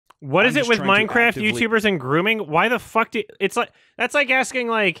What is I'm it just with trying to Minecraft actively- YouTubers and grooming? Why the fuck do it's like that's like asking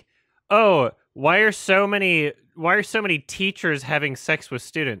like, oh, why are so many teachers having sex with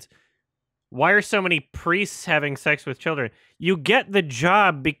students? Why are so many priests having sex with children? You get the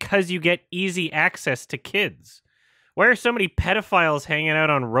job because you get easy access to kids. Why are so many pedophiles hanging out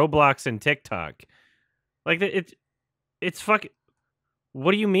on Roblox and TikTok? Like it's fucking.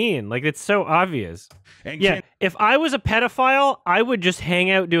 What do you mean? Like it's so obvious. And Yeah, if I was a pedophile, I would just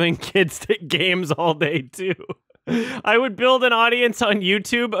hang out doing kids games all day too. I would build an audience on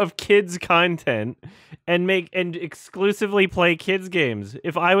YouTube of kids content and exclusively play kids games.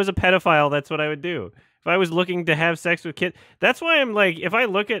 If I was a pedophile, that's what I would do. If I was looking to have sex with kids, that's why I'm like, if I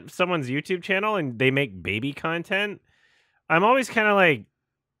look at someone's YouTube channel and they make baby content, I'm always kind of like,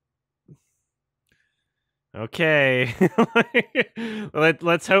 okay,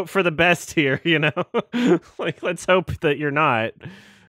 let's hope for the best here, you know? Like, let's hope that you're not.